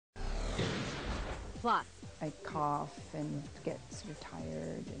Plus, I cough and get sort of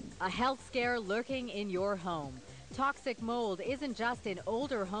tired. a health scare lurking in your home. Toxic mold isn't just in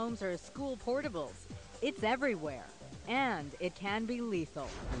older homes or school portables. It's everywhere. And it can be lethal.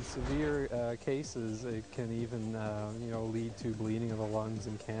 In severe cases, it can even lead to bleeding of the lungs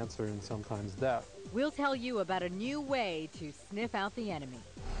and cancer and sometimes death. We'll tell you about a new way to sniff out the enemy.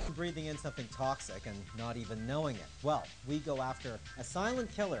 Breathing in something toxic and not even knowing it. Well, we go after a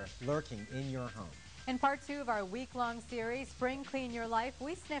silent killer lurking in your home. In part 2 of our week-long series, Spring Clean Your Life,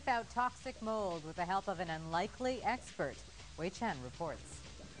 we sniff out toxic mold with the help of an unlikely expert. Wei Chen reports.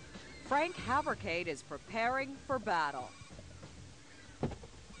 Frank Havercade is preparing for battle.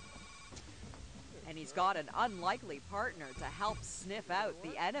 And he's got an unlikely partner to help sniff out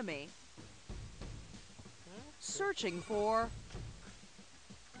the enemy. Searching for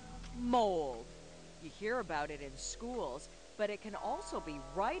mold. You hear about it in schools, but it can also be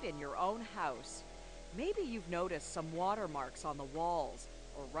right in your own house. Maybe you've noticed some watermarks on the walls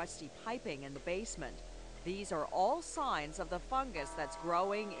or rusty piping in the basement. These are all signs of the fungus that's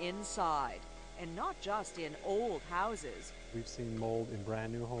growing inside, and not just in old houses. We've seen mold in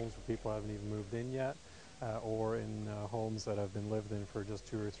brand new homes where people haven't even moved in yet, or in homes that have been lived in for just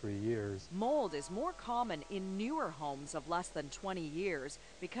 2 or 3 years. Mold is more common in newer homes of less than 20 years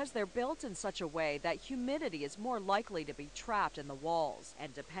because they're built in such a way that humidity is more likely to be trapped in the walls.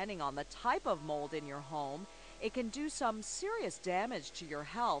 And depending on the type of mold in your home, it can do some serious damage to your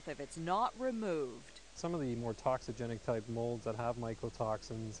health if it's not removed. Some of the more toxigenic type molds that have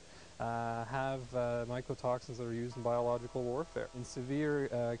mycotoxins have mycotoxins that are used in biological warfare. In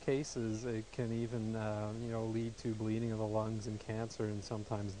severe cases, it can even lead to bleeding of the lungs and cancer and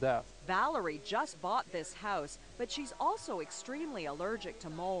sometimes death. Valerie just bought this house, but she's also extremely allergic to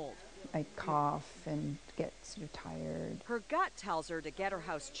mold. I cough and get sort of tired. Her gut tells her to get her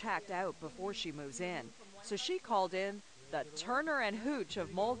house checked out before she moves in, so she called in the Turner and Hooch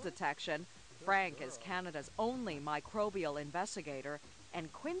of mold detection. Frank is Canada's only microbial investigator,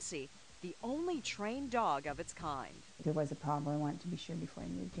 and Quincy, the only trained dog of its kind. If there was a problem, I wanted to be sure before I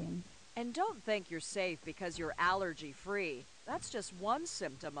moved in. And don't think you're safe because you're allergy-free. That's just one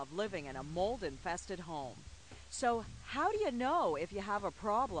symptom of living in a mold-infested home. So how do you know if you have a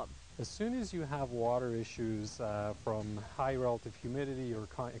problem? As soon as you have water issues from high relative humidity or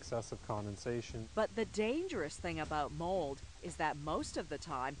excessive condensation. But the dangerous thing about mold is that most of the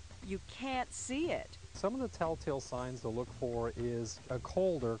time, you can't see it. Some of the telltale signs to look for is a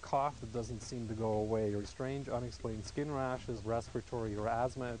cold or cough that doesn't seem to go away, or strange unexplained skin rashes, respiratory or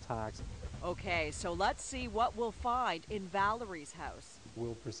asthma attacks. Okay, so let's see what we'll find in Valerie's house.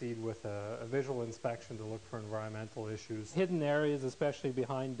 We'll proceed with a visual inspection to look for environmental issues. Hidden areas, especially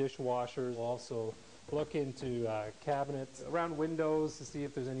behind dishwashers. We'll also look into cabinets, around windows to see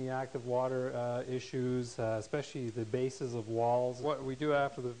if there's any active water issues, especially the bases of walls. What we do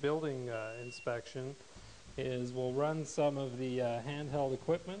after the building inspection is we'll run some of the handheld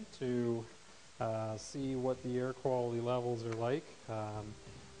equipment to see what the air quality levels are like.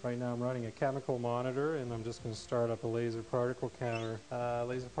 Right now I'm running a chemical monitor, and I'm just going to start up a laser particle counter.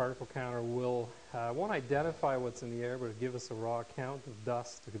 Laser particle counter won't identify what's in the air, but it'll give us a raw count of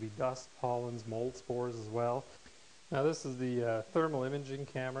dust. It could be dust, pollens, mold spores as well. Now this is the thermal imaging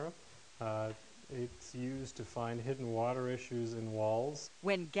camera. It's used to find hidden water issues in walls.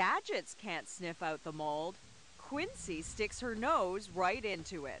 When gadgets can't sniff out the mold, Quincy sticks her nose right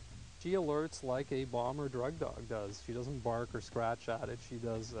into it. She alerts like a bomb or drug dog does. She doesn't bark or scratch at it. She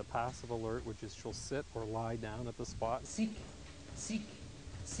does a passive alert, which is she'll sit or lie down at the spot. Seek, seek,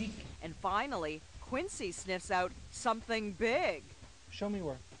 seek. And finally, Quincy sniffs out something big. Show me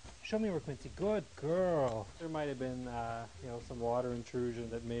where, Quincy. Good girl. There might have been, some water intrusion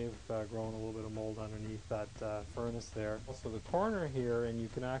that may have grown a little bit of mold underneath that furnace there. Also the corner here, and you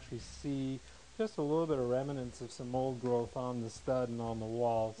can actually see just a little bit of remnants of some mold growth on the stud and on the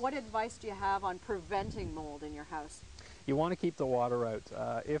walls. What advice do you have on preventing mold in your house? You want to keep the water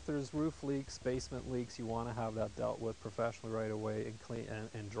out. If there's roof leaks, basement leaks, you want to have that dealt with professionally right away and clean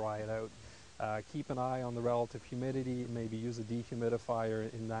and dry it out. Keep an eye on the relative humidity, maybe use a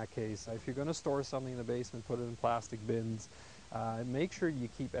dehumidifier in that case. If you're going to store something in the basement, put it in plastic bins. Make sure you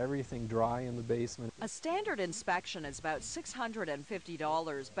keep everything dry in the basement. A standard inspection is about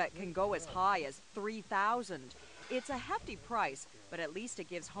 $650, but can go as high as $3,000. It's a hefty price, but at least it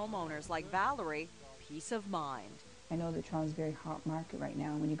gives homeowners like Valerie peace of mind. I know that Toronto's a very hot market right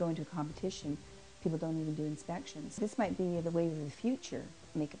now. When you go into a competition, people don't even do inspections. This might be the wave of the future.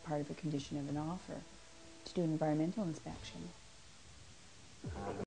 Make it part of a condition of an offer to do an environmental inspection.